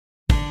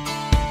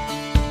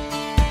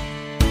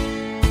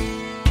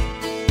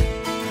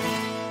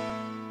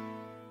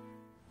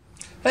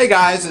Hey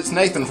guys, it's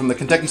Nathan from the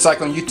Kentucky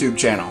Cycling YouTube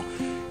channel.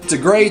 It's a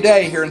gray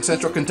day here in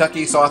central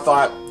Kentucky, so I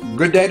thought,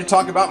 good day to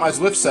talk about my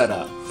Zwift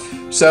setup.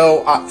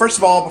 So first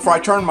of all, before I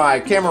turn my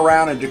camera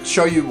around and to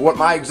show you what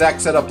my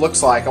exact setup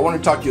looks like, I want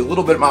to talk to you a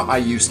little bit about my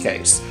use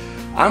case.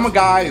 I'm a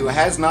guy who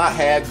has not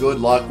had good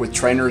luck with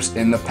trainers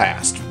in the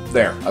past.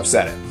 There, I've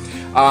said it.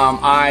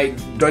 I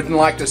didn't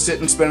like to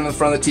sit and spin in the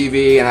front of the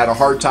TV and had a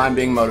hard time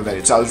being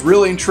motivated. So I was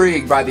really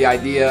intrigued by the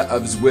idea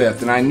of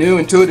Zwift, and I knew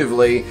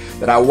intuitively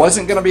that I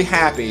wasn't going to be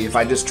happy if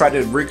I just tried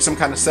to rig some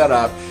kind of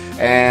setup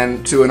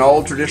and to an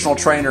old traditional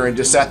trainer and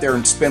just sat there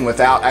and spin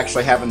without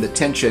actually having the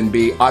tension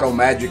be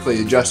auto-magically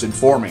adjusted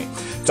for me.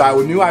 So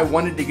I knew I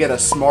wanted to get a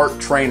smart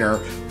trainer,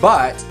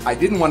 but I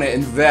didn't want to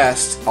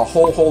invest a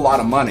whole lot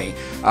of money.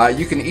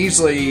 You can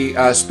easily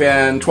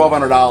spend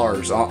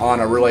 $1,200 on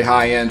a really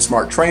high-end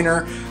smart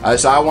trainer.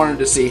 So I wanted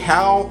to see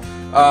how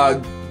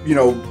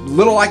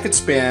little I could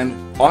spend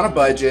on a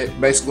budget,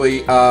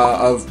 basically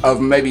of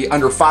maybe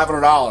under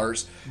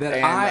 $500. That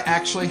I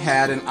actually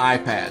had an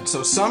iPad.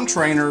 So some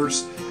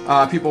trainers,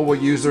 people will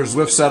use their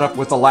Zwift setup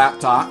with a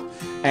laptop.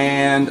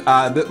 And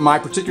my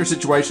particular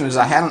situation is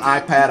I had an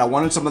iPad. I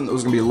wanted something that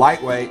was going to be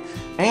lightweight.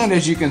 And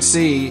as you can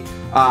see,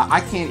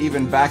 I can't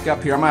even back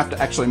up here. I'm going to have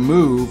to actually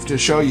move to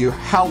show you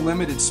how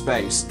limited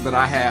space that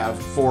I have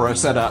for a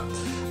setup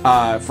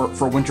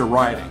for winter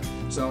riding.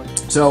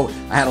 So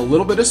I had a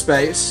little bit of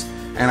space,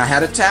 and I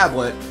had a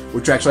tablet,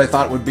 which actually I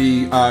thought would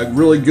be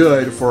really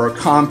good for a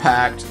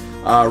compact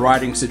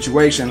riding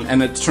situation,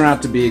 and it turned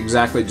out to be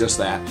exactly just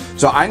that.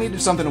 So I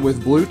needed something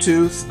with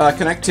Bluetooth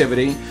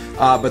connectivity,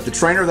 but the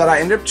trainer that I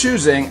ended up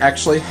choosing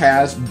actually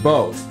has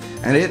both,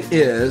 and it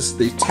is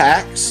the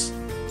Tacx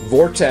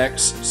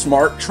Vortex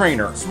Smart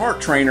Trainer. Smart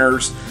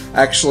trainers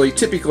actually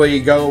typically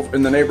go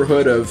in the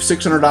neighborhood of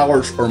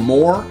 $600 or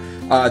more.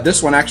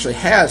 This one actually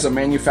has a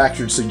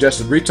manufactured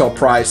suggested retail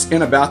price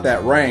in about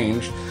that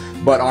range.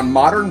 But on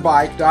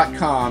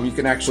modernbike.com, you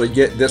can actually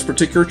get this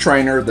particular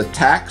trainer, the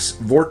Tacx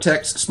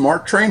Vortex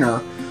Smart Trainer,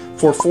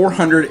 for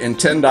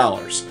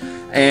 $410.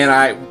 And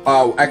I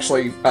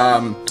actually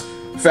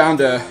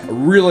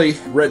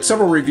read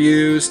several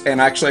reviews,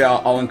 and actually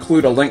I'll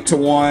include a link to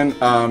one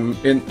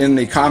in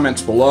the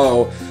comments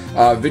below.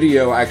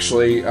 Video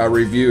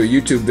review, a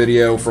YouTube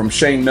video from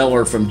Shane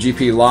Miller from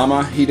GP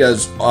Llama. He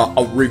does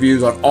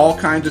reviews on all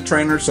kinds of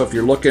trainers, so if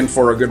you're looking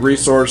for a good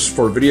resource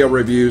for video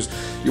reviews,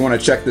 you want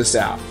to check this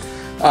out.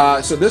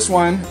 So this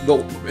one,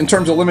 in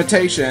terms of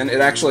limitation, it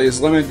actually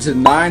is limited to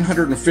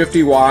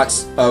 950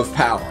 watts of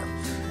power,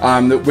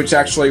 which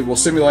actually will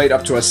simulate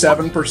up to a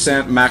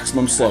 7%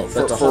 maximum slope.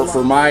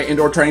 For my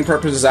indoor training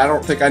purposes, I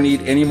don't think I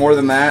need any more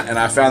than that, and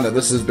I found that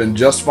this has been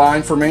just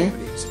fine for me.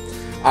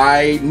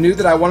 I knew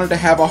that I wanted to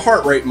have a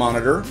heart rate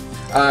monitor,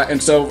 and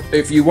so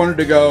if you wanted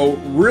to go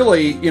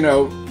really,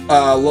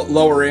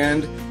 lower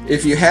end,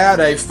 if you had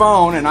a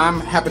phone, and I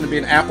happen to be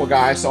an Apple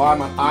guy, so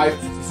I'm an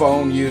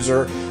iPhone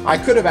user, I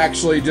could have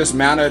actually just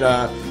mounted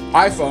a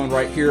iPhone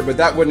right here, but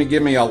that wouldn't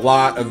give me a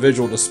lot of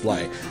visual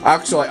display. I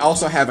actually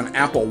also have an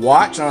Apple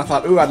Watch, and I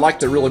thought, ooh, I'd like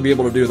to really be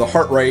able to do the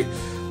heart rate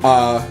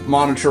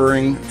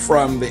monitoring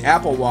from the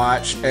Apple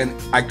Watch, and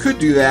I could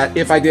do that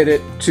if I did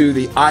it to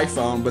the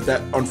iPhone, but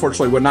that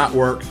unfortunately would not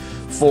work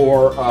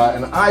for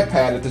an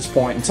iPad at this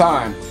point in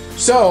time.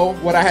 So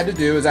what I had to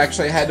do is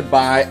actually I had to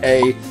buy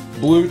a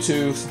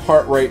Bluetooth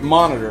heart rate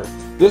monitor.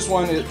 This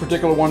one, in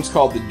particular one's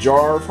called the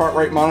Jarv heart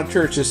rate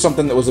monitor. It's just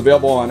something that was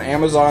available on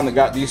Amazon that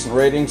got decent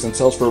ratings and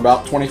sells for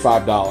about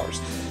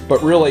 $25.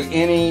 But really,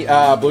 any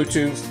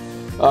Bluetooth,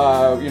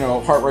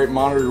 heart rate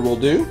monitor will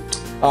do.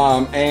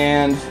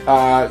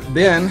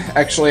 Then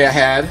actually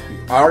I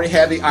already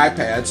had the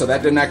iPad, so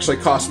that didn't actually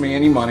cost me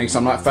any money. So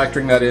I'm not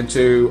factoring that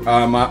into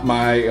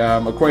my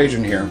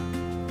equation here.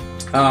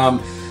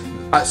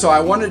 So I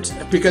wanted,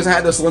 because I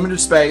had this limited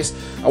space,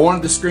 I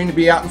wanted the screen to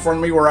be out in front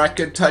of me where I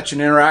could touch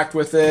and interact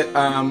with it,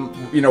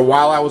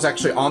 while I was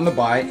actually on the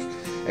bike.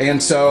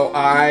 And so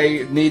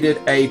I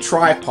needed a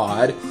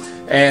tripod,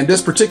 and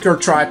this particular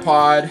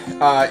tripod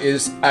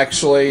is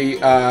actually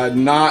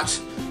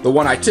not the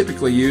one I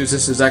typically use.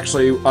 This is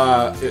actually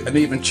an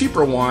even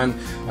cheaper one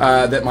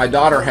that my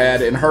daughter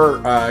had in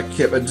her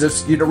kit, but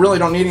just you really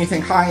don't need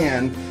anything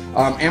high-end.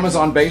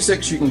 Amazon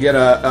Basics, you can get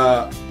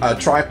a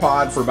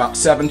tripod for about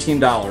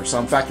 $17, so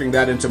I'm factoring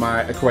that into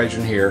my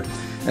equation here.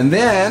 And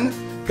then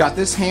got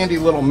this handy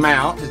little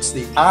mount. It's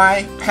the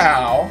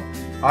iPad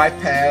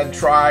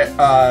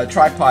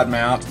tripod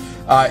mount.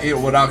 It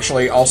would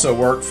actually also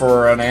work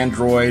for an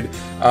Android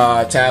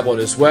tablet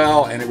as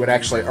well, and it would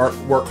actually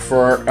work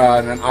for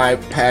an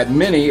iPad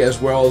mini as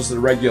well as the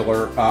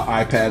regular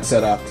iPad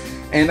setup.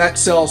 And that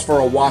sells for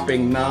a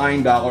whopping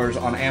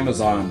 $9 on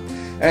Amazon.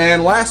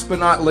 And last but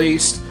not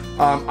least,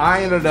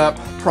 I ended up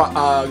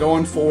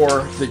going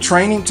for the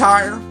training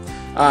tire.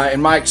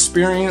 In my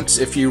experience,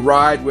 if you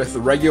ride with the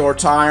regular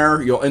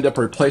tire, you'll end up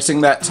replacing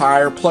that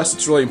tire. Plus,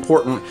 it's really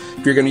important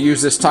if you're going to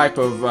use this type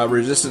of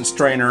resistance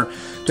trainer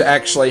to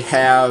actually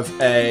have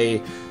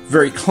a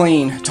very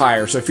clean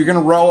tire. So if you're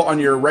going to roll on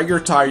your regular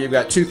tire, you've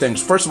got two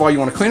things. First of all, you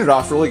want to clean it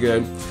off really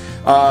good.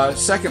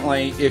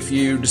 Secondly, if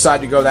you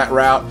decide to go that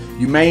route,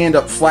 you may end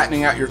up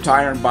flattening out your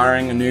tire and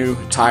buying a new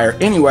tire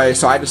anyway,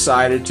 so I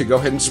decided to go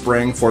ahead and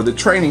spring for the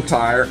training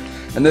tire,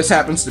 and this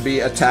happens to be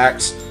a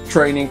Tacx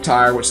training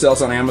tire which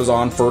sells on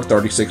Amazon for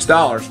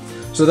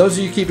 $36. So those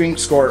of you keeping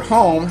score at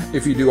home,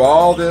 if you do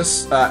all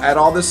this, add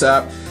all this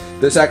up,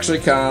 this actually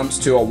comes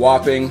to a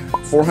whopping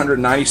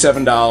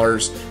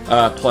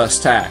 $497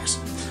 plus tax.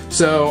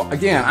 So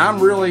again, I'm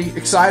really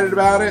excited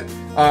about it.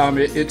 I'm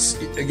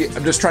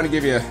just trying to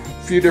give you a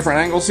few different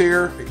angles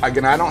here.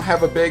 Again, I don't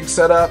have a big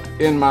setup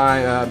in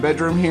my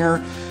bedroom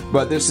here,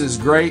 but this is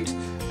great.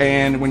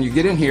 And when you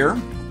get in here,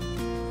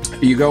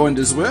 you go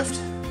into Zwift,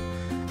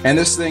 and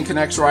this thing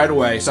connects right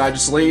away. So I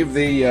just leave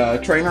the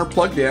trainer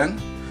plugged in,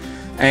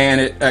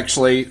 and it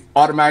actually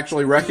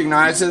automatically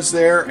recognizes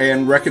there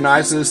and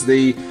recognizes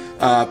the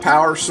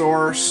power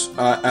source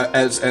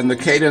and the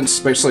cadence.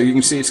 Basically, you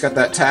can see it's got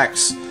that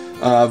Tacx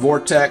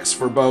Vortex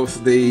for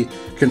both the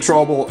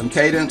controllable and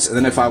cadence, and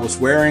then if I was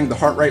wearing the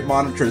heart rate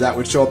monitor, that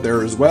would show up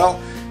there as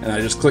well. And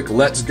I just click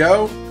let's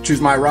go,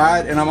 choose my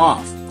ride, and I'm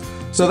off.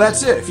 So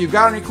that's it. If you've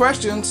got any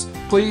questions,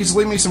 please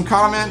leave me some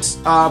comments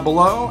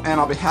below,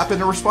 and I'll be happy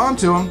to respond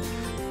to them.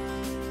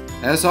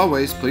 As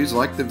always, please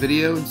like the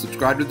video and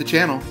subscribe to the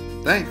channel.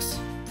 Thanks.